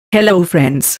Hello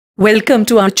friends, welcome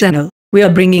to our channel. We are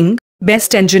bringing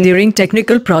best engineering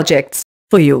technical projects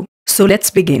for you. So let's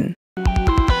begin.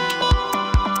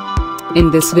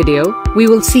 In this video, we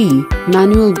will see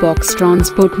manual box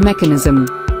transport mechanism.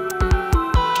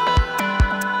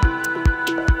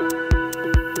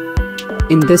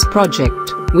 In this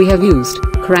project, we have used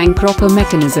crank rocker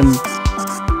mechanism.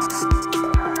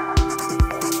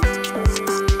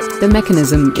 The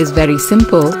mechanism is very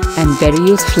simple and very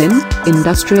useful in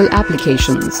industrial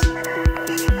applications.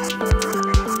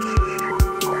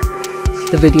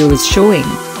 The video is showing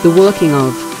the working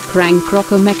of crank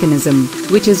rocker mechanism,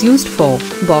 which is used for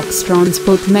box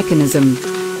transport mechanism.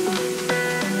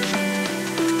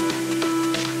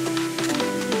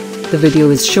 The video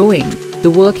is showing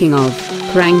the working of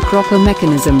crank rocker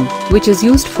mechanism, which is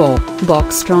used for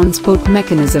box transport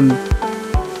mechanism.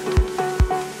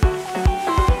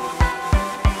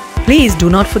 Please do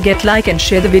not forget like and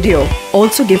share the video.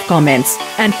 Also give comments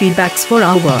and feedbacks for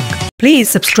our work. Please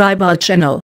subscribe our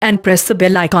channel and press the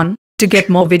bell icon to get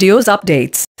more videos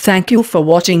updates. Thank you for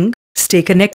watching. Stay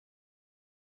connected.